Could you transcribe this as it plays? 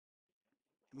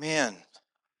Amen.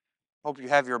 Hope you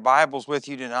have your Bibles with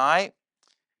you tonight.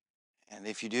 And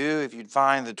if you do, if you'd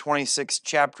find the 26th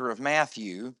chapter of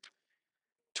Matthew,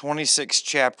 26th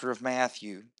chapter of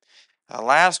Matthew.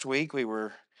 Last week we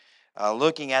were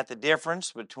looking at the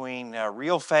difference between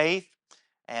real faith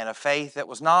and a faith that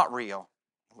was not real.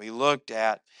 We looked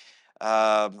at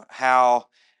how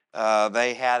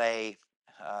they had a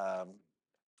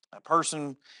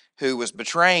person who was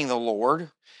betraying the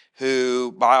Lord,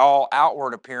 who by all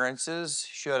outward appearances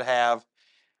should have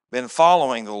been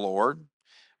following the Lord.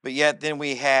 But yet then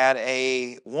we had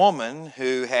a woman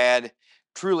who had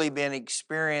truly been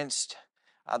experienced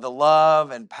the love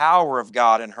and power of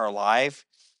God in her life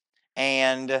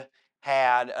and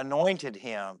had anointed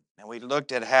him. And we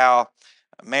looked at how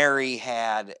Mary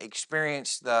had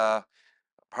experienced the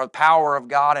power of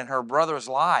God in her brother's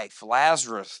life,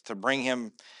 Lazarus, to bring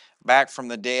him back from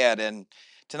the dead. And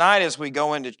tonight, as we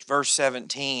go into verse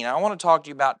 17, I want to talk to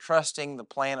you about trusting the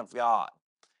plan of God.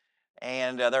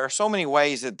 And there are so many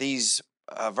ways that these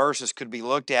verses could be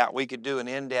looked at. We could do an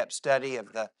in-depth study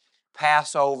of the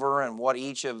Passover and what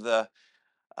each of the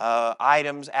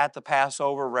items at the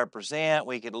Passover represent.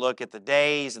 We could look at the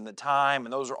days and the time,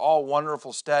 and those are all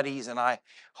wonderful studies, and I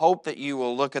hope that you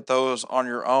will look at those on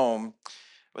your own.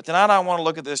 But tonight I want to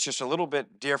look at this just a little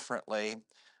bit differently,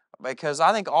 because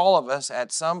I think all of us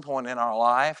at some point in our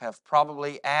life have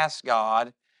probably asked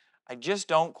God, I just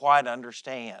don't quite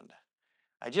understand.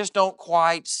 I just don't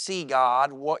quite see,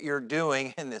 God, what you're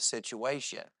doing in this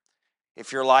situation.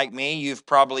 If you're like me, you've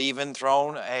probably even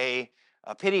thrown a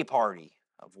pity party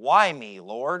of why me,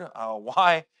 Lord?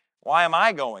 Why am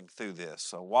I going through this?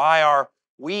 So why are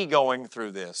we going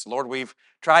through this? Lord, we've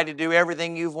tried to do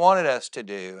everything you've wanted us to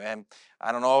do. And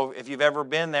I don't know if you've ever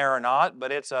been there or not,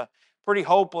 but it's a pretty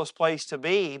hopeless place to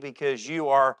be because you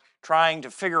are trying to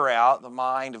figure out the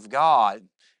mind of God.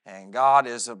 And God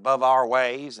is above our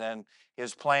ways, and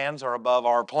His plans are above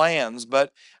our plans.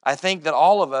 But I think that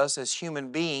all of us as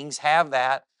human beings have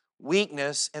that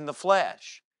weakness in the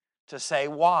flesh to say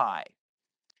why.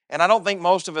 And I don't think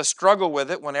most of us struggle with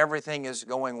it when everything is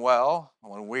going well,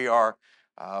 when we are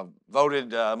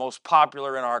voted most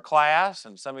popular in our class.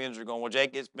 And some of you are going, well,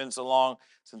 Jake, it's been so long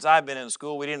since I've been in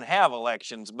school, we didn't have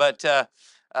elections. But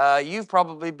you've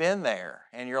probably been there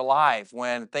in your life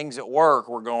when things at work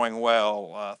were going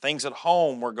well, things at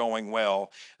home were going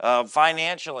well,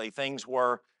 financially things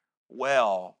were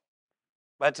well.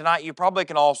 But tonight you probably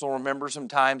can also remember some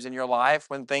times in your life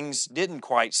when things didn't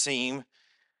quite seem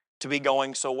to be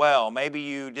going so well. Maybe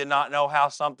you did not know how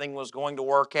something was going to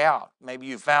work out. Maybe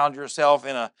you found yourself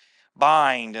in a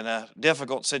bind, in a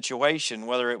difficult situation,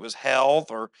 whether it was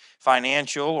health or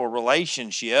financial or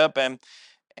relationship.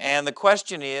 And the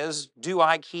question is, do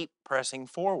I keep pressing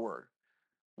forward?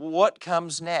 What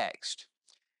comes next?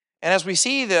 And as we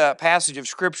see the passage of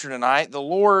Scripture tonight, the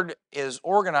Lord is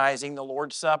organizing the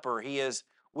Lord's Supper. He is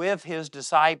with His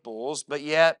disciples, but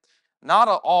yet not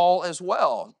all as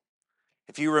well.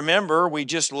 If you remember, we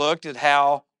just looked at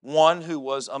how one who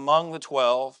was among the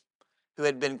 12, who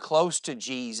had been close to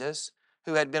Jesus,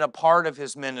 who had been a part of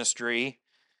His ministry,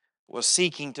 was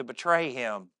seeking to betray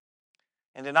Him.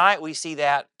 And tonight we see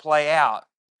that play out.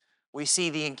 We see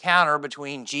the encounter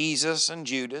between Jesus and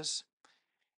Judas.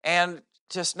 And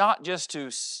just not just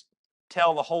to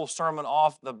tell the whole sermon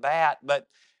off the bat, but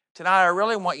tonight I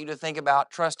really want you to think about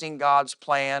trusting God's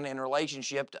plan in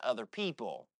relationship to other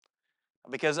people.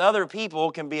 Because other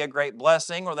people can be a great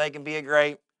blessing or they can be a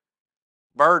great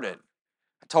burden.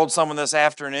 I told someone this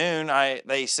afternoon,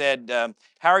 they said,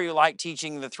 how are you like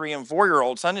teaching the 3 and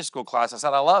 4-year-old Sunday school class? I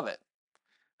said, I love it.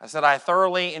 I said, I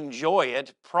thoroughly enjoy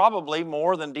it, probably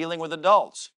more than dealing with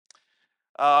adults.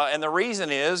 And the reason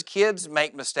is kids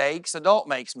make mistakes, adult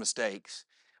makes mistakes.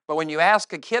 But when you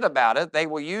ask a kid about it, they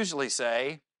will usually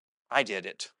say, I did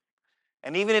it.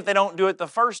 And even if they don't do it the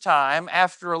first time,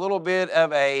 after a little bit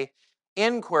of a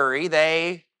inquiry,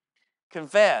 they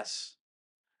confess.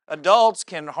 Adults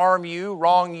can harm you,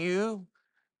 wrong you,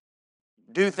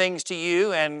 do things to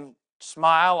you, and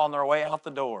smile on their way out the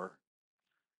door.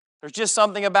 There's just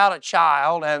something about a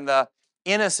child and the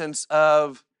innocence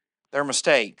of their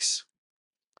mistakes.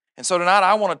 And so tonight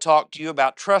I want to talk to you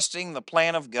about trusting the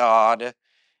plan of God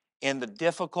in the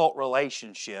difficult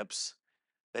relationships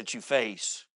that you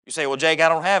face. You say, well, Jake, I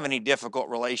don't have any difficult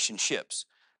relationships.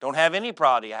 Don't have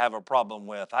anybody I have a problem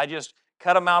with. I just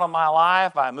cut them out of my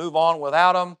life. I move on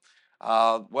without them.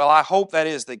 Well, I hope that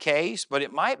is the case, but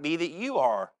it might be that you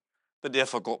are the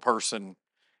difficult person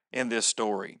in this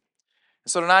story.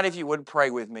 So tonight, if you would pray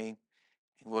with me,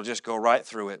 we'll just go right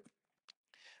through it.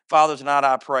 Father, tonight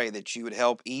I pray that you would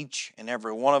help each and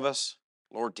every one of us,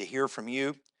 Lord, to hear from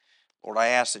you. Lord, I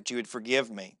ask that you would forgive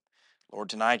me. Lord,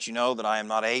 tonight you know that I am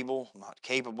not able, not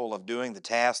capable of doing the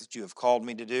task that you have called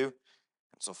me to do.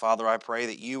 And so, Father, I pray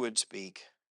that you would speak,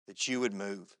 that you would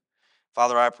move.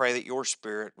 Father, I pray that your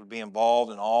Spirit would be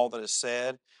involved in all that is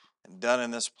said and done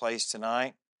in this place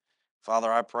tonight.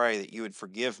 Father, I pray that you would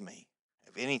forgive me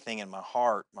of anything in my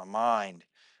heart, my mind,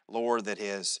 Lord, that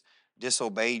has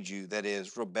disobeyed you, that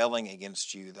is rebelling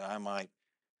against you, that I might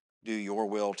do your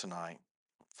will tonight.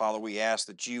 Father, we ask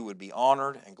that you would be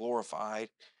honored and glorified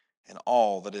in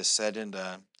all that is said and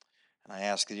done. And I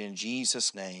ask it in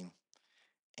Jesus' name.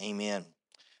 Amen.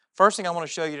 First thing I want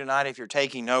to show you tonight, if you're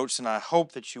taking notes, and I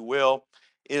hope that you will,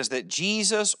 is that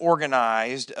Jesus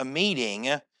organized a meeting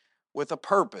with a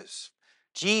purpose.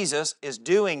 Jesus is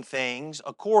doing things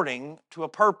according to a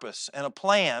purpose and a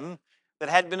plan that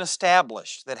had been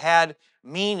established, that had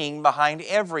meaning behind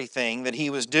everything that he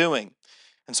was doing.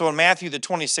 And so in Matthew, the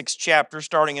 26th chapter,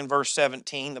 starting in verse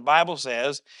 17, the Bible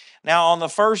says, "Now on the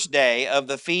first day of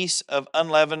the feast of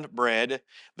unleavened bread,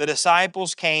 the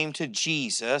disciples came to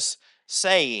Jesus,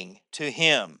 saying to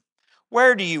him,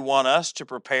 'Where do you want us to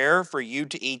prepare for you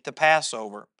to eat the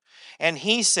Passover?' And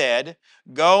he said,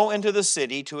 'Go into the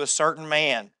city to a certain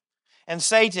man, and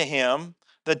say to him,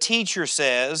 the teacher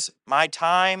says, my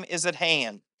time is at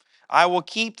hand. I will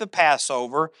keep the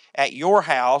Passover at your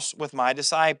house with my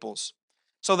disciples.'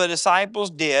 So the disciples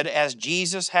did as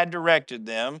Jesus had directed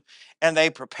them, and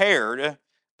they prepared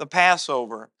the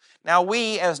Passover." Now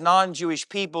we as non-Jewish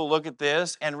people look at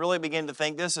this and really begin to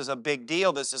think this is a big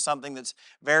deal. This is something that's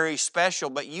very special.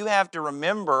 But you have to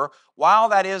remember, while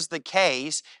that is the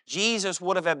case, Jesus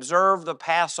would have observed the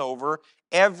Passover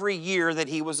every year that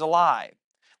he was alive.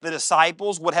 The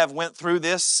disciples would have went through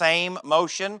this same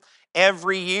motion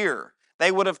every year.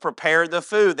 They would have prepared the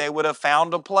food. They would have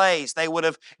found a place. They would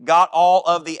have got all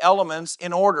of the elements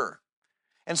in order.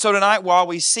 And so tonight, while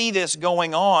we see this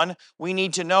going on, we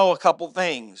need to know a couple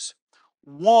things.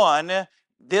 One,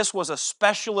 this was a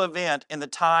special event in the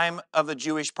time of the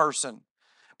Jewish person,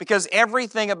 because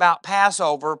everything about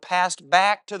Passover passed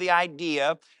back to the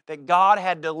idea that God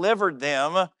had delivered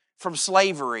them from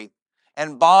slavery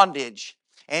and bondage.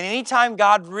 And anytime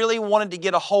God really wanted to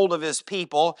get a hold of his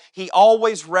people, he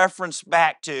always referenced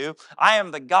back to, "I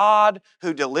am the God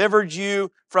who delivered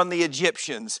you from the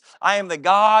Egyptians. I am the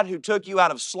God who took you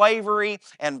out of slavery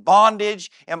and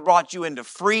bondage and brought you into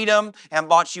freedom and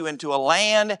brought you into a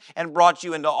land and brought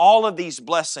you into all of these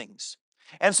blessings."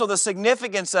 And so the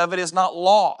significance of it is not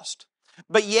lost.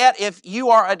 But yet, if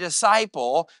you are a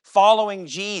disciple following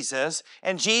Jesus,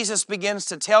 and Jesus begins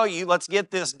to tell you, let's get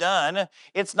this done,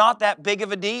 it's not that big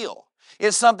of a deal.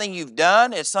 It's something you've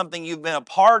done, it's something you've been a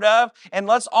part of, and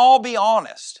let's all be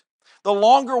honest. The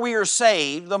longer we are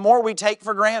saved, the more we take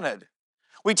for granted.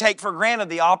 We take for granted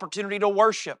the opportunity to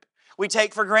worship. We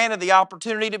take for granted the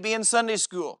opportunity to be in Sunday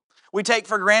school. We take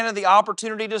for granted the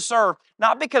opportunity to serve,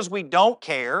 not because we don't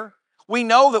care. We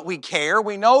know that we care,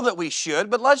 we know that we should,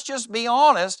 but let's just be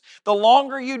honest. The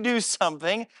longer you do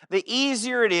something, the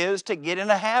easier it is to get in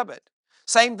a habit.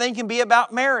 Same thing can be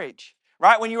about marriage.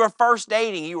 Right? When you were first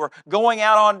dating, you were going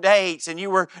out on dates and you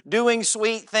were doing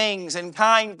sweet things and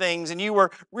kind things, and you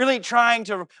were really trying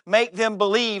to make them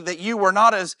believe that you were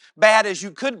not as bad as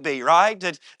you could be, right?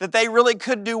 That they really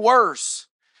could do worse.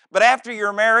 But after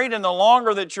you're married, and the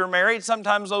longer that you're married,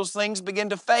 sometimes those things begin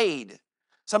to fade.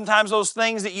 Sometimes those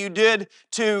things that you did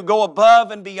to go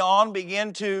above and beyond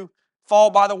begin to fall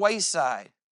by the wayside.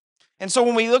 And so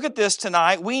when we look at this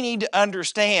tonight, we need to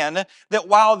understand that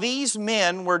while these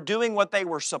men were doing what they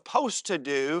were supposed to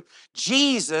do,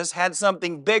 Jesus had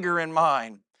something bigger in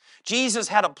mind. Jesus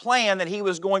had a plan that he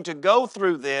was going to go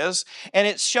through this, and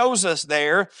it shows us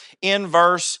there in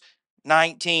verse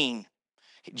 19.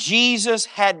 Jesus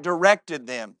had directed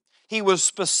them. He was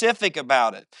specific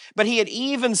about it. But he had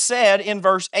even said in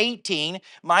verse 18,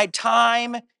 my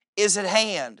time is at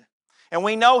hand. And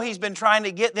we know he's been trying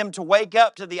to get them to wake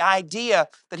up to the idea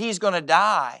that he's going to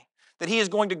die, that he is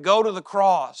going to go to the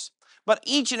cross. But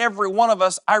each and every one of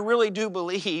us, I really do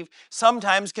believe,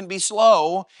 sometimes can be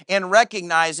slow in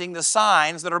recognizing the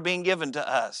signs that are being given to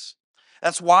us.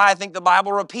 That's why I think the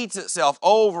Bible repeats itself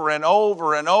over and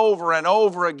over and over and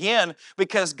over again,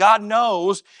 because God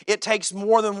knows it takes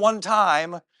more than one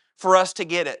time for us to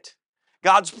get it.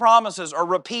 God's promises are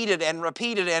repeated and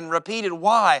repeated and repeated.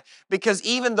 Why? Because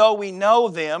even though we know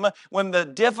them, when the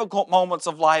difficult moments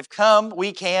of life come,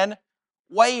 we can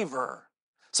waver.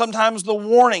 Sometimes the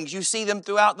warnings, you see them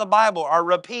throughout the Bible, are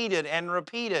repeated and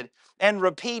repeated and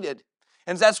repeated.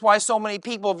 And that's why so many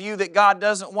people view that God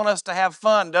doesn't want us to have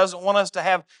fun, doesn't want us to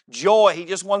have joy. He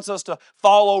just wants us to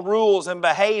follow rules and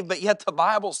behave. But yet the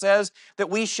Bible says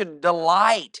that we should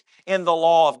delight in the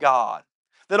law of God.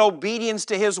 That obedience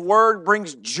to His Word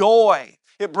brings joy.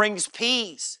 It brings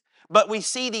peace. But we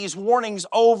see these warnings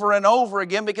over and over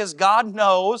again because God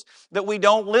knows that we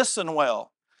don't listen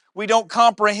well. We don't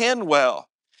comprehend well.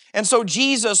 And so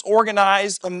Jesus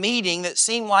organized a meeting that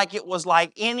seemed like it was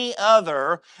like any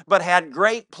other, but had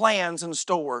great plans in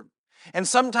store. And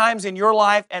sometimes in your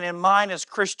life and in mine as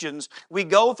Christians, we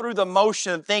go through the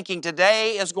motion thinking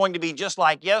today is going to be just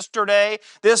like yesterday.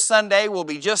 This Sunday will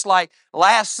be just like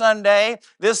last Sunday.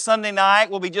 This Sunday night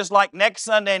will be just like next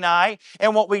Sunday night.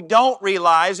 And what we don't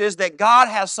realize is that God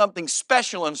has something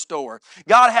special in store.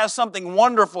 God has something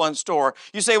wonderful in store.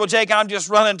 You say, well, Jake, I'm just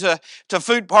running to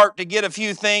Food Park to get a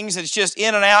few things. It's just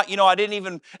in and out. I didn't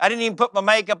even put my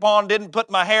makeup on, didn't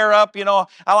put my hair up.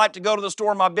 I like to go to the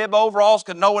store in my bib overalls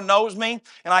because no one knows me,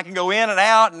 and I can go in and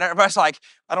out, and everybody's like,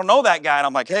 I don't know that guy. And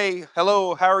I'm like, hey,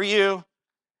 hello, how are you?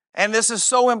 And this is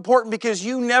so important because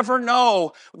you never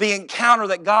know the encounter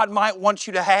that God might want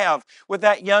you to have with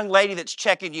that young lady that's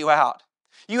checking you out.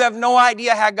 You have no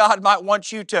idea how God might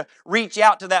want you to reach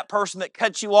out to that person that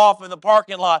cut you off in the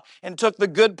parking lot and took the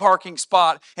good parking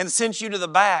spot and sent you to the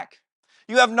back.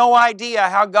 You have no idea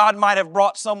how God might have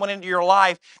brought someone into your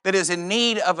life that is in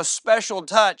need of a special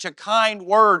touch, a kind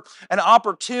word, an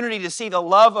opportunity to see the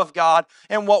love of God.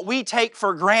 And what we take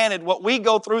for granted, what we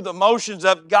go through the motions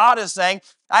of, God is saying,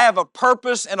 I have a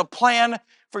purpose and a plan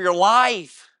for your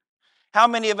life. How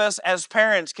many of us as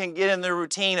parents can get in the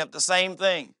routine of the same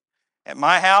thing? At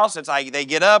my house, it's like they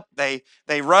get up, they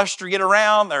rush to get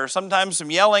around, there's sometimes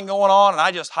some yelling going on, and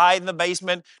I just hide in the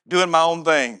basement doing my own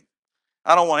thing.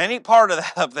 I don't want any part of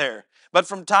that up there. But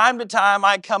from time to time,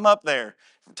 I come up there.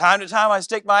 From time to time, I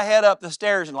stick my head up the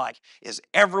stairs and like, is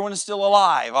everyone still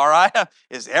alive, all right?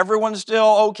 Is everyone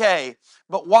still okay?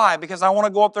 But why? Because I want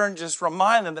to go up there and just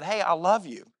remind them that, hey, I love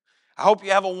you. I hope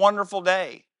you have a wonderful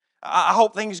day. I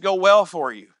hope things go well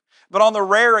for you. But on the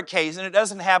rare occasion, it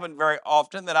doesn't happen very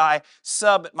often that I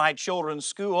sub at my children's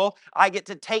school, I get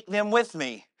to take them with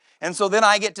me. And so then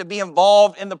I get to be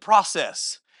involved in the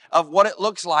process of what it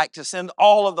looks like to send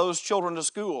all of those children to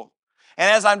school.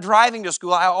 And as I'm driving to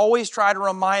school, I always try to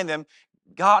remind them,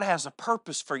 God has a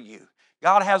purpose for you.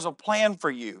 God has a plan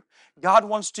for you. God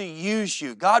wants to use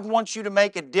you. God wants you to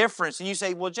make a difference. And you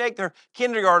say, well, Jake, they're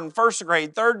kindergarten, first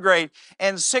grade, third grade,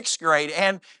 and sixth grade.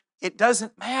 And it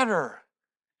doesn't matter.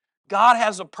 God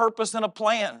has a purpose and a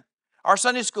plan. Our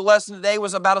Sunday school lesson today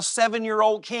was about a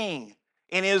 7-year-old king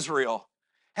in Israel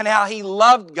and how he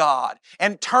loved God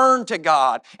and turned to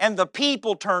God, and the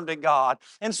people turned to God.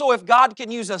 And so if God can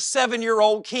use a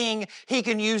 7-year-old king, He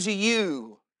can use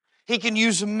you. He can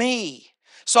use me.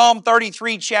 Psalm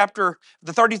 33, the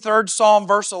 33rd Psalm,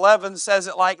 verse 11 says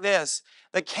it like this: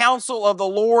 the counsel of the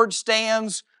Lord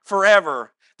stands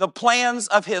forever, the plans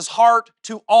of His heart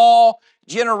to all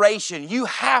generation. You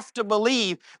have to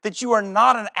believe that you are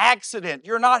not an accident.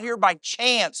 You're not here by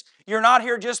chance. You're not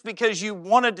here just because you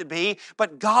wanted to be,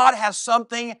 but God has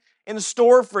something in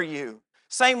store for you.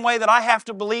 Same way that I have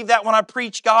to believe that when I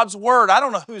preach God's Word. I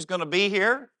don't know who's going to be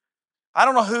here. I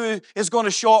don't know who is going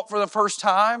to show up for the first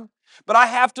time, but I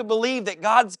have to believe that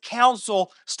God's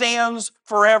counsel stands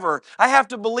forever. I have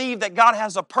to believe that God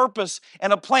has a purpose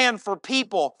and a plan for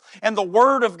people, and the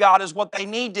Word of God is what they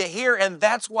need to hear, and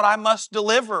that's what I must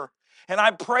deliver. And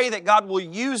I pray that God will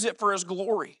use it for His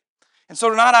glory. And so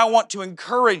tonight I want to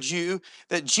encourage you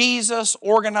that Jesus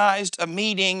organized a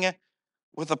meeting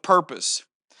with a purpose.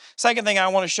 Second thing I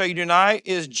want to show you tonight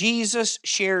is Jesus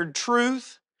shared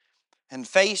truth and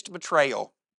faced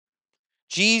betrayal.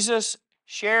 Jesus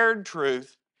shared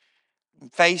truth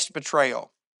and faced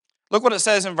betrayal. Look what it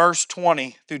says in verse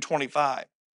 20 through 25.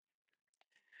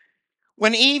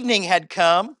 When evening had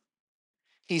come,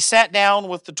 He sat down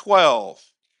with the 12.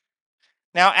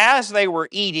 Now as they were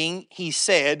eating, He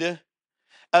said,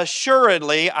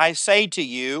 assuredly I say to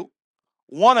you,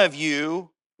 one of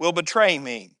you will betray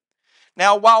me.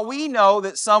 Now while we know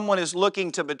that someone is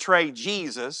looking to betray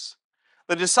Jesus,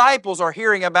 the disciples are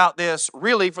hearing about this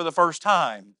really for the first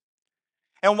time.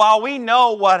 And while we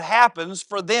know what happens,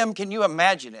 for them, can you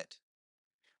imagine it?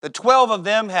 The 12 of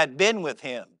them had been with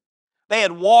Him. They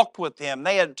had walked with Him.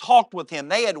 They had talked with Him.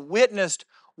 They had witnessed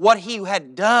what He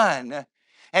had done.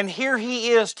 And here He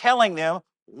is telling them,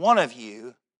 one of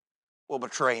you will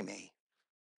betray me.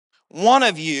 One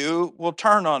of you will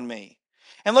turn on me.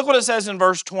 And look what it says in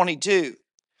verse 22.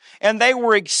 And they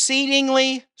were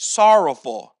exceedingly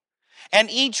sorrowful.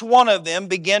 And each one of them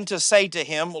began to say to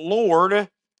Him, Lord,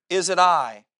 is it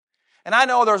I? And I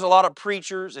know there's a lot of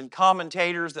preachers and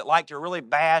commentators that like to really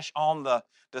bash on the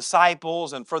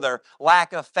disciples and for their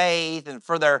lack of faith and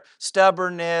for their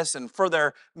stubbornness and for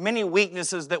their many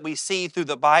weaknesses that we see through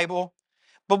the Bible.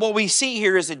 But what we see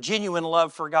here is a genuine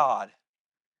love for God.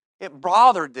 It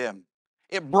bothered them.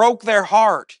 It broke their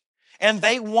heart. And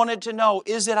they wanted to know,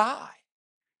 is it I?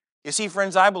 You see,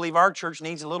 friends, I believe our church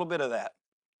needs a little bit of that.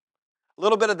 A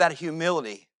little bit of that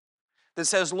humility that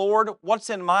says, Lord, what's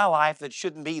in my life that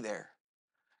shouldn't be there?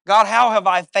 God, how have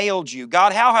I failed you?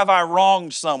 God, how have I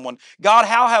wronged someone? God,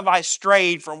 how have I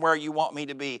strayed from where you want me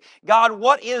to be? God,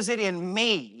 what is it in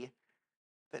me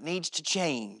that needs to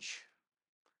change?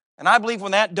 And I believe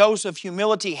when that dose of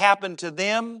humility happened to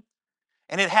them,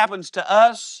 and it happens to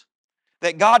us,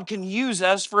 that God can use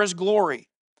us for His glory.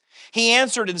 He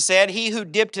answered and said, he who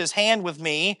dipped his hand with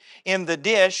me in the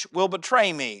dish will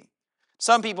betray me.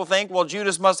 Some people think, well,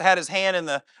 Judas must have had his hand in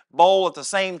the bowl at the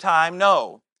same time.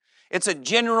 No. It's a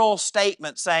general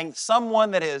statement saying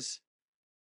someone that has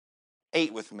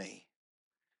ate with me,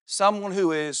 someone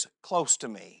who is close to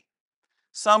me,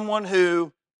 someone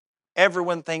who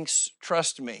everyone thinks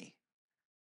trusts me.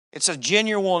 It's a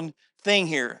genuine thing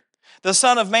here. The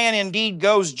Son of Man indeed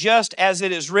goes just as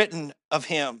it is written of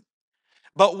him.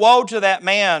 But woe to that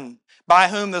man by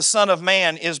whom the Son of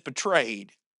Man is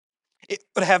betrayed. It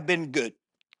would have been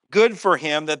good for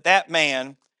him that that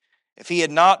man, if he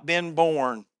had not been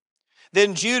born.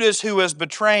 Then Judas, who was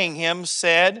betraying him,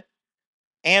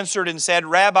 answered and said,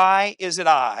 Rabbi, is it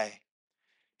I?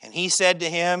 And he said to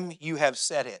him, you have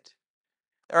said it.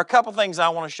 There are a couple things I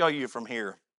want to show you from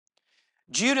here.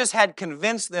 Judas had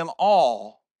convinced them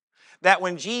all that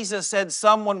when Jesus said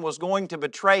someone was going to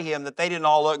betray him, that they didn't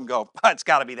all look and go, it's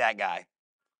got to be that guy.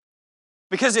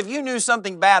 Because if you knew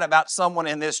something bad about someone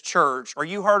in this church, or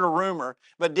you heard a rumor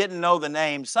but didn't know the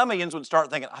name, some of you would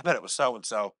start thinking, I bet it was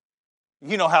so-and-so.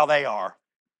 You know how they are.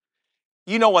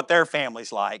 You know what their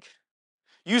family's like.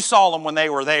 You saw them when they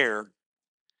were there.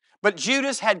 But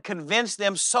Judas had convinced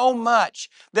them so much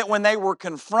that when they were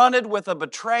confronted with a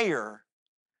betrayer,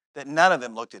 that none of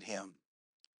them looked at him.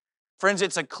 Friends,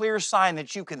 it's a clear sign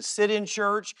that you can sit in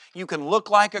church, you can look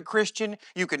like a Christian,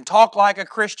 you can talk like a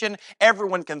Christian,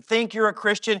 everyone can think you're a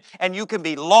Christian, and you can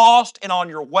be lost and on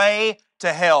your way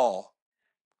to hell.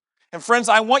 And friends,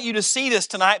 I want you to see this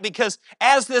tonight because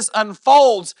as this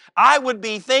unfolds, I would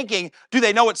be thinking, do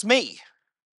they know it's me?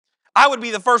 I would be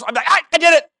the first, I'd be like, I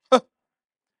did it!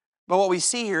 But what we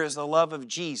see here is the love of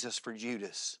Jesus for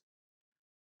Judas.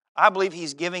 I believe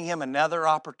He's giving him another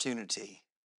opportunity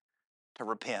to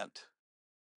repent.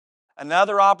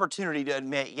 Another opportunity to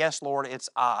admit, yes, Lord, it's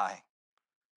I.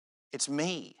 It's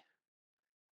me.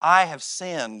 I have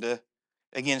sinned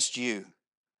against you.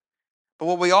 But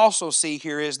what we also see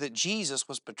here is that Jesus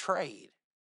was betrayed.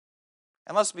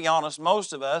 And let's be honest,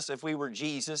 most of us, if we were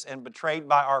Jesus and betrayed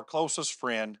by our closest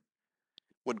friend,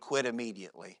 would quit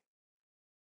immediately.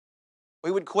 We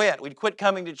would quit. We'd quit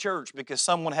coming to church because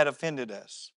someone had offended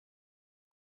us.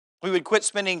 We would quit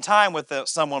spending time with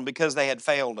someone because they had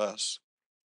failed us.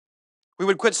 We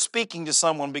would quit speaking to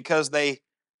someone because they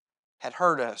had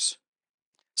hurt us.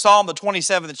 Psalm, the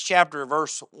 27th chapter,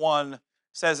 verse 1,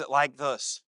 says it like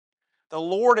this. The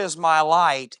Lord is my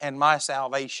light and my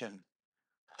salvation.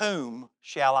 Whom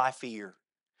shall I fear?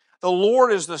 The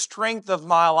Lord is the strength of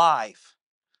my life.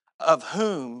 Of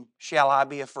whom shall I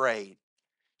be afraid?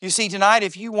 You see, tonight,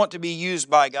 if you want to be used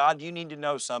by God, you need to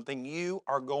know something. You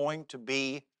are going to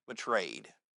be betrayed.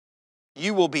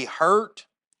 You will be hurt.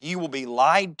 You will be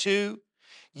lied to.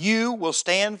 You will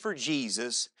stand for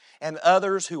Jesus, and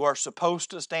others who are supposed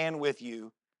to stand with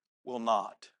you will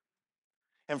not.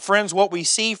 And friends, what we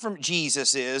see from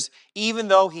Jesus is, even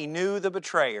though He knew the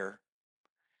betrayer,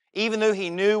 even though He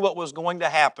knew what was going to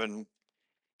happen,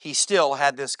 He still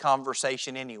had this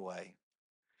conversation anyway.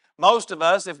 Most of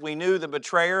us, if we knew the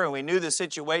betrayer and we knew the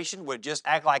situation, would just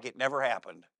act like it never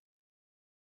happened.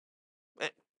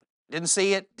 Didn't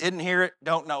see it, didn't hear it,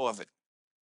 don't know of it.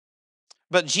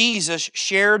 But Jesus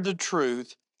shared the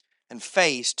truth and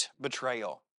faced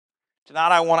betrayal.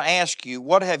 Tonight I want to ask you,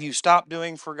 what have you stopped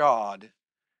doing for God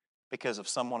because of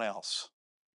someone else?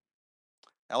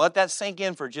 Now let that sink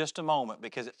in for just a moment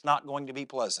because it's not going to be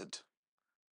pleasant.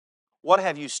 What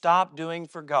have you stopped doing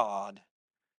for God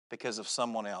because of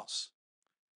someone else?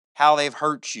 How they've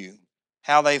hurt you,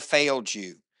 how they've failed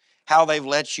you, how they've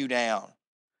let you down.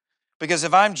 Because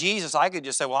if I'm Jesus, I could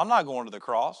just say, well, I'm not going to the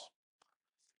cross.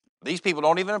 These people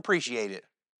don't even appreciate it.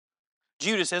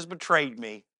 Judas has betrayed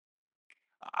me.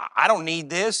 I don't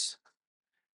need this.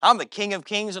 I'm the King of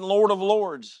Kings and Lord of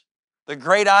Lords, the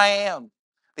great I am,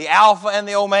 the Alpha and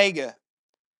the Omega.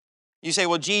 You say,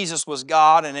 well, Jesus was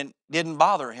God and it didn't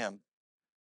bother Him.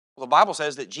 Well, the Bible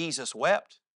says that Jesus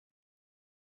wept.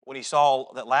 when he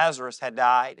saw that Lazarus had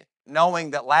died,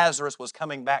 knowing that Lazarus was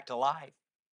coming back to life.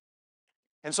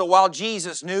 And so while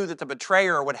Jesus knew that the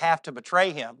betrayer would have to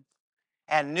betray him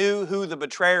and knew who the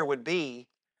betrayer would be,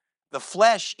 the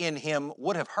flesh in him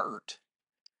would have hurt.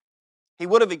 He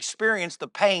would have experienced the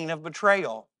pain of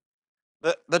betrayal,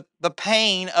 the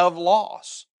pain of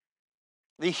loss.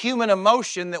 The human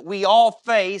emotion that we all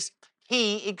face,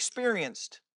 he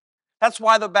experienced. That's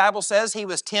why the Bible says he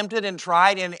was tempted and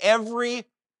tried in every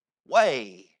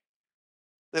way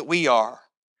that we are.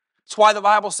 That's why the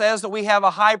Bible says that we have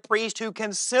a high priest who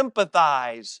can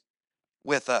sympathize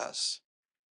with us.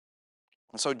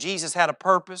 And so Jesus had a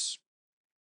purpose.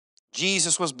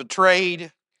 Jesus was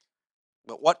betrayed.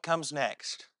 But what comes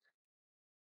next?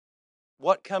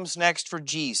 What comes next for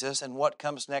Jesus and what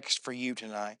comes next for you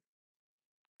tonight?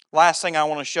 Last thing I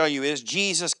want to show you is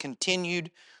Jesus continued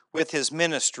with his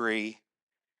ministry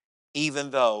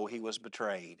even though he was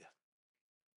betrayed.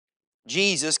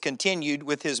 Jesus continued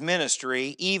with his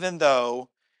ministry even though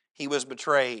he was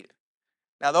betrayed.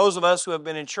 Now, those of us who have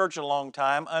been in church a long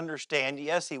time understand,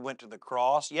 yes, he went to the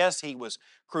cross. Yes, he was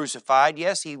crucified.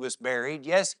 Yes, he was buried.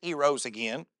 Yes, he rose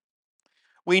again.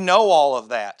 We know all of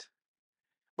that.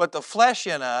 But the flesh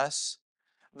in us,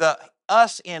 the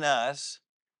us in us,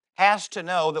 has to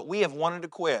know that we have wanted to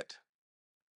quit.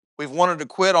 We've wanted to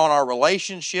quit on our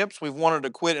relationships. We've wanted to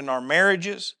quit in our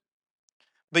marriages.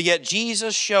 But yet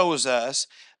Jesus shows us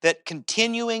that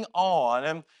continuing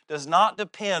on does not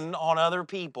depend on other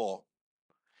people.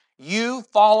 You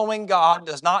following God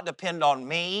does not depend on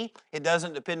me. It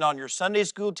doesn't depend on your Sunday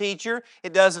school teacher.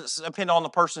 It doesn't depend on the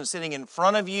person sitting in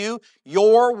front of you.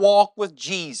 Your walk with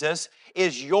Jesus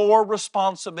is your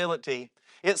responsibility.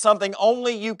 It's something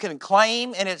only you can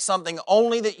claim, and it's something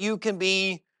only that you can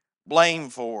be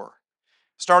blamed for.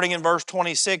 Starting in verse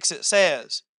 26, it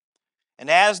says, "And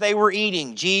as they were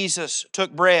eating, Jesus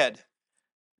took bread,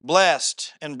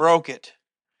 blessed and broke it,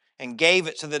 and gave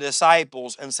it to the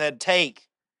disciples and said, 'Take,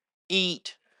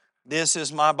 eat, this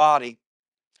is my body.'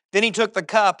 Then he took the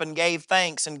cup and gave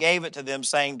thanks and gave it to them,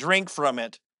 saying, 'Drink from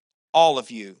it, all of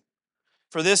you.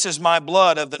 For this is my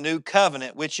blood of the new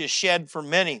covenant, which is shed for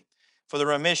many for the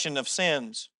remission of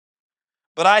sins.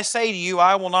 But I say to you,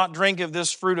 I will not drink of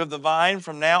this fruit of the vine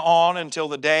from now on until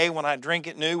the day when I drink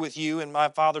it new with you in my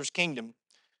Father's kingdom.'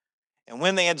 And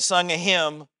when they had sung a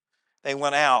hymn, they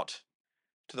went out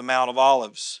to the Mount of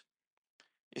Olives."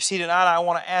 You see, tonight I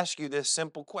want to ask you this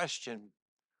simple question.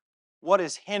 What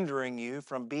is hindering you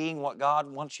from being what God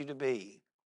wants you to be?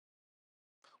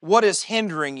 What is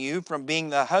hindering you from being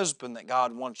the husband that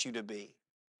God wants you to be?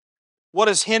 What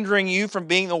is hindering you from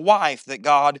being the wife that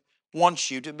God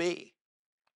wants you to be?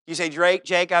 You say,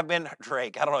 Jake, I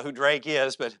don't know who Drake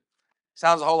is, but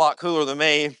sounds a whole lot cooler than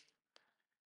me.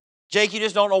 Jake, you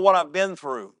just don't know what I've been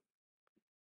through.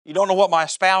 You don't know what my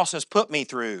spouse has put me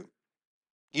through.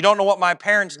 You don't know what my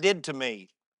parents did to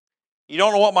me. You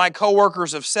don't know what my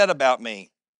coworkers have said about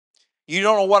me. You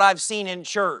don't know what I've seen in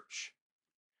church.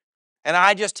 And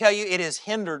I just tell you, it has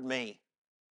hindered me.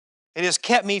 It has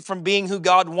kept me from being who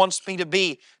God wants me to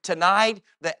be. Tonight,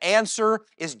 the answer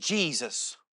is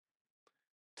Jesus.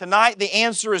 Tonight, the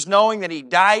answer is knowing that He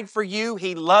died for you,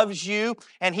 He loves you,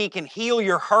 and He can heal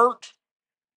your hurt.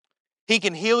 He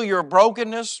can heal your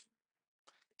brokenness.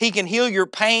 He can heal your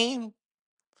pain.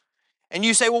 And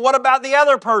you say, well, what about the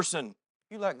other person?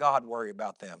 You let God worry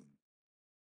about them.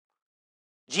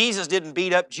 Jesus didn't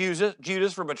beat up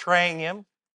Judas for betraying Him.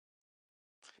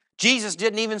 Jesus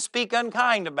didn't even speak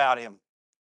unkind about him.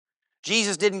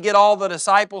 Jesus didn't get all the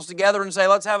disciples together and say,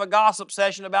 let's have a gossip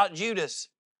session about Judas.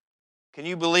 Can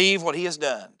you believe what He has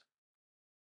done?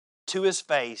 To his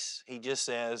face, He just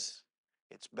says,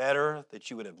 it's better that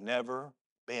you would have never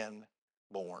been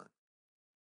born.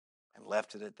 And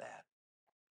left it at that.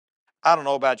 I don't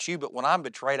know about you, but when I'm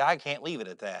betrayed, I can't leave it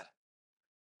at that.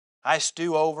 I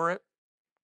stew over it.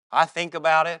 I think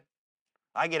about it.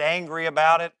 I get angry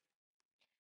about it.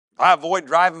 I avoid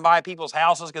driving by people's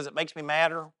houses because it makes me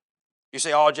madder. You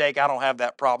say, oh, Jake, I don't have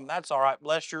that problem. That's all right.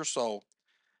 Bless your soul.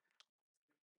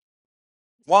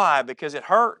 Why? Because it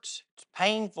hurts. It's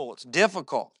painful. It's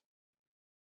difficult.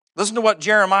 Listen to what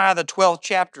Jeremiah, the 12th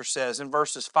chapter, says in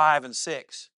verses 5 and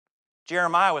 6.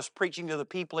 Jeremiah was preaching to the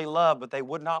people he loved, but they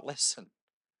would not listen.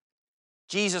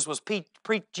 Jeremiah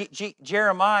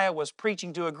was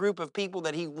preaching to a group of people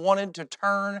that he wanted to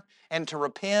turn and to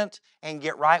repent and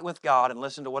get right with God. And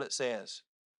listen to what it says.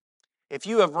 If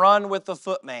you have run with the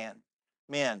footmen,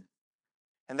 men,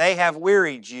 and they have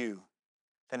wearied you,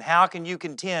 then how can you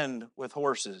contend with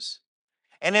horses?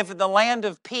 And if in the land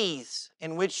of peace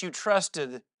in which you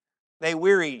trusted they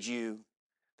wearied you,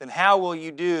 then how will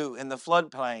you do in the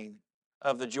floodplain?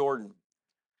 of the Jordan.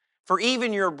 For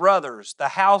even your brothers, the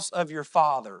house of your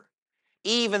father,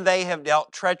 even they have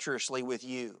dealt treacherously with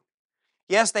you.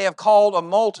 Yes, they have called a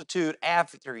multitude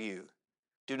after you.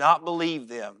 Do not believe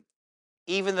them,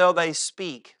 even though they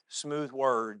speak smooth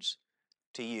words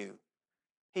to you.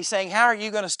 He's saying, how are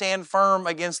you going to stand firm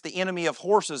against the enemy of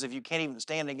horses if you can't even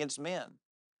stand against men?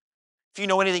 If you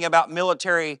know anything about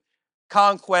military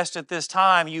conquest at this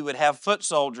time, you would have foot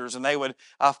soldiers and they would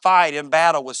fight in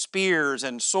battle with spears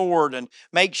and sword and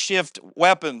makeshift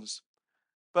weapons.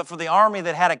 But for the army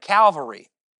that had a cavalry,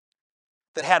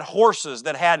 that had horses,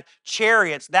 that had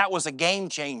chariots, that was a game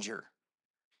changer.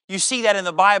 You see that in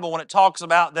the Bible when it talks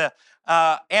about the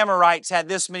Amorites had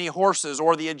this many horses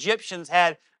or the Egyptians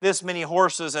had this many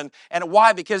horses. And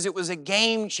why? Because it was a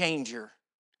game changer.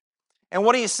 And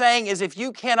what he's saying is if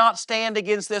you cannot stand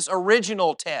against this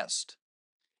original test,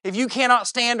 if you cannot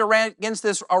stand against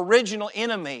this original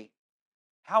enemy,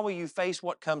 how will you face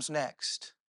what comes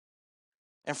next?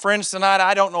 And friends, tonight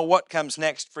I don't know what comes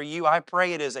next for you. I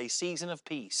pray it is a season of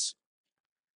peace.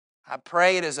 I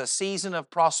pray it is a season of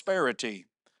prosperity.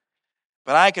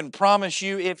 But I can promise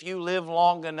you, if you live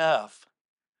long enough,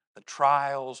 the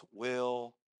trials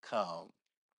will come.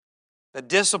 The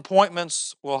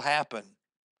disappointments will happen.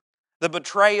 The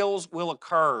betrayals will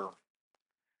occur.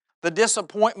 The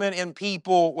disappointment in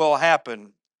people will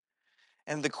happen.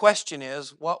 And the question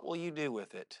is, what will you do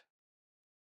with it?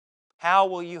 How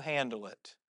will you handle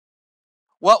it?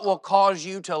 What will cause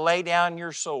you to lay down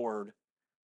your sword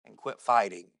and quit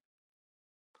fighting?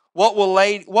 What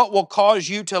will cause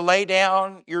you to lay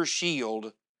down your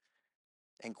shield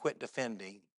and quit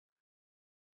defending?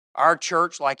 Our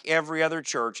church, like every other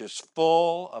church, is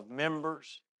full of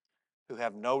members who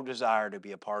have no desire to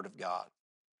be a part of God.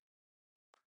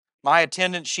 My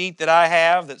attendance sheet that I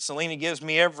have, that Selena gives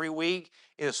me every week,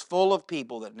 is full of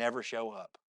people that never show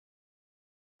up.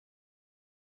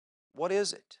 What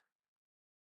is it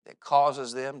that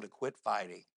causes them to quit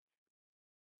fighting,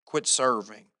 quit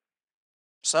serving?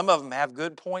 Some of them have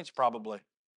good points probably.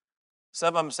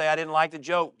 Some of them say, I didn't like the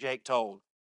joke Jake told.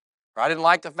 Or I didn't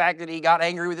like the fact that he got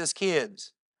angry with his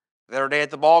kids. The other day at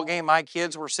the ball game, my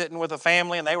kids were sitting with a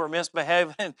family and they were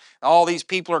misbehaving. And all these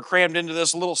people are crammed into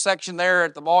this little section there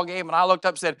at the ball game. And I looked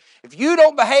up and said, if you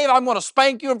don't behave, I'm going to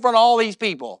spank you in front of all these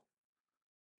people.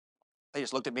 They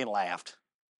just looked at me and laughed.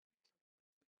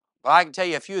 But I can tell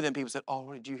you a few of them people said,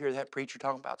 oh, did you hear that preacher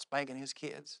talking about spanking his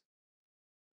kids?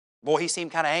 Boy, he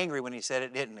seemed kind of angry when he said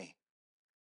it, didn't he?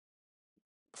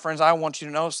 Friends, I want you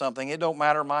to know something. It don't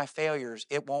matter my failures.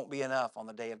 It won't be enough on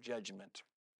the day of judgment.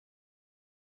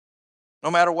 No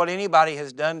matter what anybody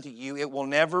has done to you, it will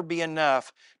never be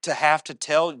enough to have to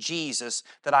tell Jesus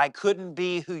that I couldn't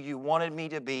be who you wanted me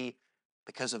to be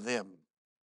because of them.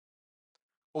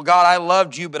 Well, God, I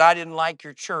loved you, but I didn't like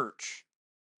your church.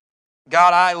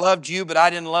 God, I loved you, but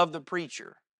I didn't love the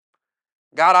preacher.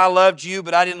 God, I loved you,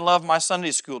 but I didn't love my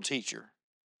Sunday school teacher.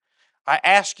 I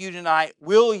ask you tonight,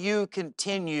 will you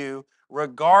continue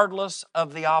regardless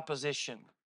of the opposition?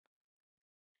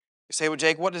 You say, well,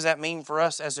 Jake, what does that mean for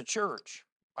us as a church?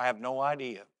 I have no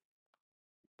idea.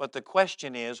 But the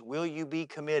question is, will you be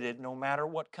committed no matter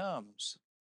what comes?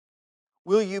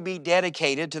 Will you be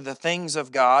dedicated to the things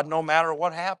of God no matter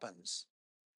what happens?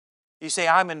 You say,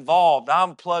 I'm involved,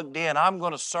 I'm plugged in, I'm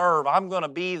going to serve, I'm going to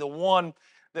be the one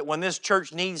that when this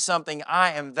church needs something,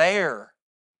 I am there.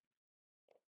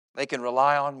 They can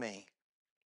rely on me.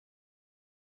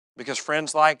 Because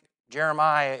friends, like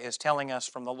Jeremiah is telling us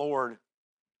from the Lord,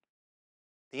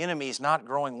 the enemy is not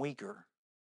growing weaker.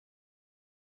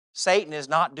 Satan is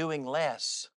not doing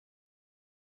less.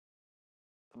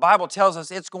 The Bible tells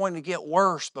us it's going to get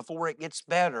worse before it gets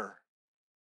better.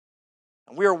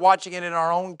 And we are watching it in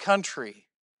our own country,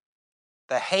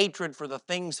 the hatred for the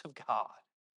things of God.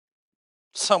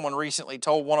 Someone recently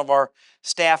told one of our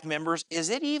staff members, is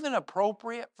it even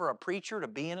appropriate for a preacher to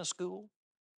be in a school?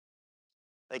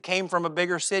 They came from a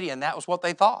bigger city and that was what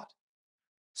they thought.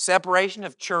 Separation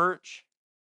of church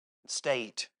and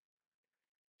state.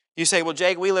 You say, well,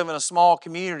 Jake, we live in a small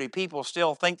community. People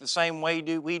still think the same way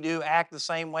we do, act the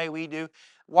same way we do.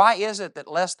 Why is it that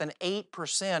less than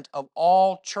 8% of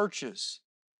all churches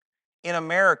in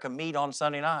America meet on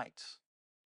Sunday nights?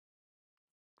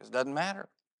 Because it doesn't matter.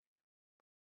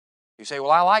 You say,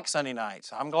 well, I like Sunday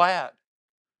nights. I'm glad.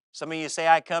 Some of you say,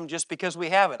 I come just because we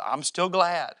have it. I'm still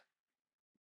glad.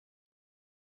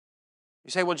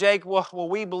 You say, well, Jake, well,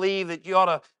 we believe that you ought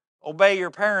to obey your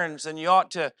parents and you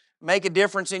ought to make a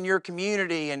difference in your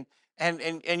community and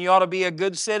you ought to be a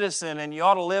good citizen and you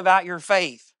ought to live out your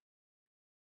faith.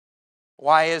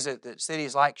 Why is it that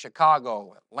cities like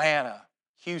Chicago, Atlanta,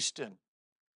 Houston,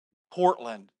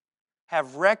 Portland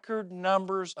have record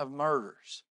numbers of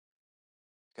murders?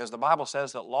 Because the Bible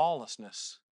says that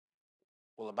lawlessness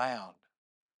will abound.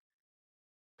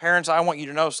 Parents, I want you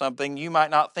to know something. You might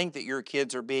not think that your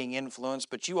kids are being influenced,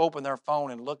 but you open their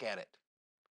phone and look at it.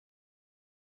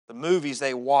 The movies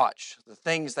they watch, the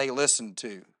things they listen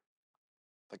to,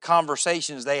 the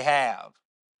conversations they have.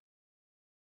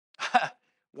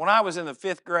 When I was in the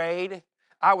 5th grade,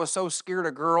 I was so scared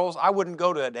of girls, I wouldn't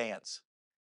go to a dance.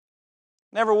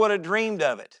 Never would have dreamed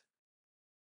of it.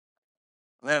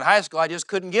 And then in high school, I just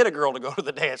couldn't get a girl to go to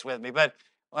the dance with me. But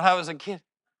when I was a kid,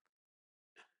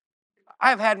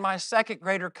 I've had my 2nd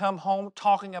grader come home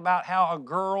talking about how a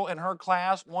girl in her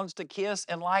class wants to kiss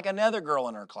and like another girl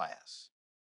in her class.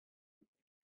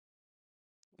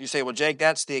 You say, well, Jake,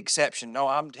 that's the exception. No,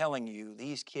 I'm telling you,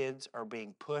 these kids are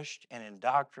being pushed and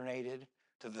indoctrinated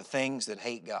to the things that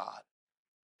hate God.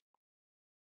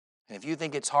 And if you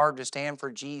think it's hard to stand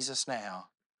for Jesus now,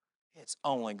 it's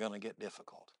only going to get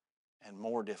difficult and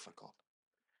more difficult.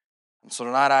 And so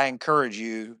tonight I encourage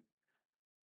you,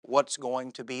 what's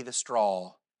going to be the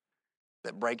straw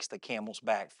that breaks the camel's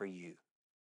back for you?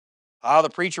 The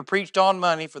preacher preached on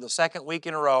money for the 2nd week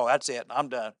in a row. That's it. I'm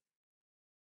done.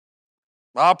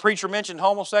 Preacher mentioned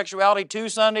homosexuality 2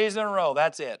 Sundays in a row.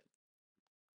 That's it.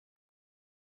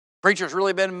 Preacher's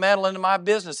really been meddling in my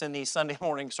business in these Sunday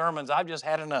morning sermons. I've just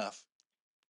had enough.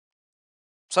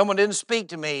 Someone didn't speak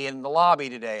to me in the lobby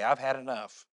today. I've had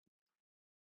enough.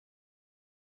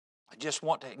 I just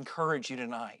want to encourage you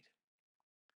tonight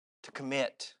to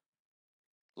commit.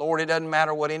 Lord, it doesn't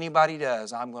matter what anybody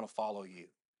does, I'm going to follow you.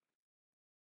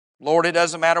 Lord, it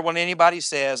doesn't matter what anybody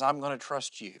says, I'm going to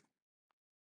trust you.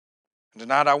 And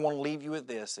tonight I want to leave you with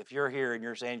this. If you're here and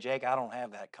you're saying, Jake, I don't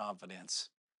have that confidence,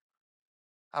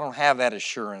 I don't have that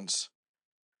assurance,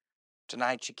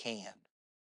 tonight you can.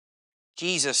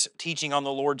 Jesus, teaching on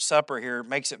the Lord's Supper here,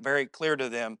 makes it very clear to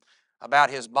them about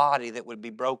his body that would be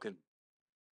broken.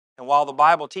 And while the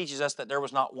Bible teaches us that there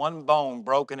was not one bone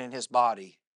broken in his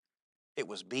body, it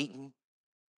was beaten,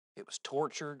 it was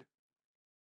tortured,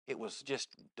 it was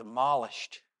just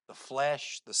demolished, the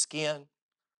flesh, the skin,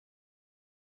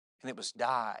 and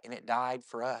it died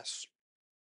for us.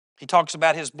 He talks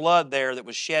about his blood there that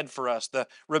was shed for us, the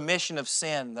remission of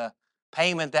sin, the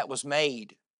payment that was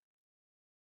made.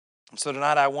 And so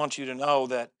tonight I want you to know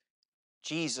that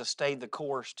Jesus stayed the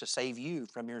course to save you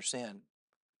from your sin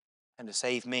and to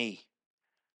save me.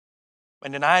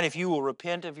 And tonight, if you will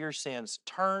repent of your sins,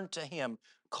 turn to him,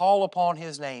 call upon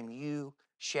his name, you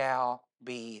shall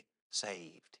be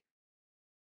saved.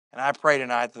 And I pray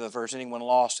tonight that if there's anyone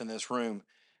lost in this room,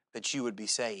 that you would be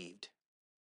saved.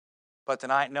 But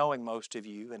tonight, knowing most of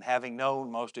you and having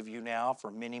known most of you now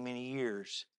for many, many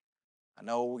years, I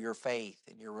know your faith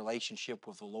and your relationship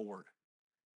with the Lord.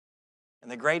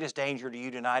 And the greatest danger to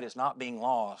you tonight is not being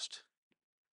lost,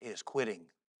 it is quitting.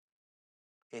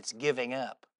 It's giving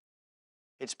up.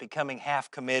 It's becoming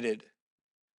half committed.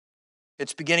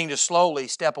 It's beginning to slowly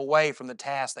step away from the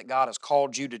task that God has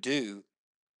called you to do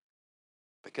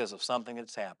because of something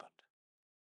that's happened.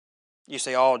 You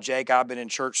say, oh, Jake, I've been in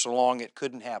church so long it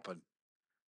couldn't happen.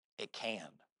 It can,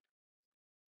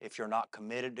 if you're not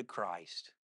committed to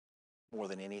Christ more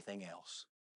than anything else.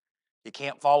 You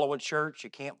can't follow a church. You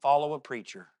can't follow a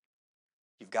preacher.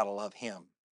 You've got to love him.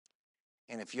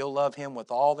 And if you'll love him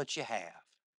with all that you have,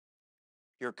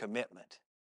 your commitment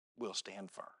will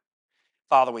stand firm.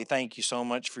 Father, we thank you so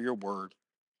much for your word.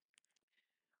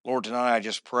 Lord, tonight I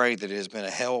just pray that it has been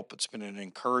a help. It's been an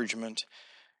encouragement.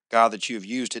 God, that you have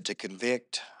used it to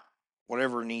convict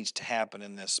whatever needs to happen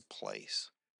in this place.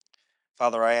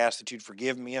 Father, I ask that you'd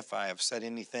forgive me if I have said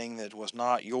anything that was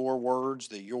not your words,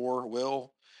 that your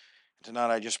will.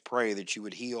 Tonight I just pray that you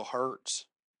would heal hurts,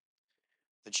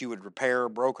 that you would repair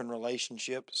broken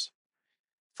relationships.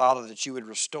 Father, that you would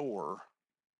restore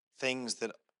things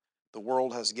that the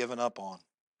world has given up on,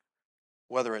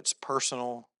 whether it's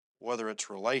personal, whether it's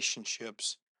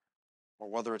relationships, or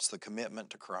whether it's the commitment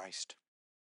to Christ.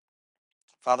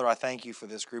 Father, I thank you for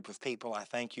this group of people. I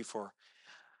thank you for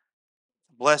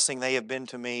the blessing they have been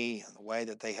to me, the way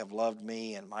that they have loved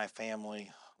me and my family.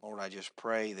 Lord, I just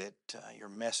pray that your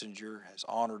messenger has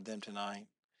honored them tonight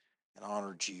and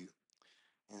honored you.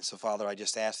 And so, Father, I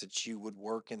just ask that you would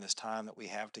work in this time that we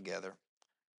have together.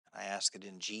 I ask it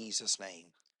in Jesus' name.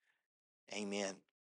 Amen.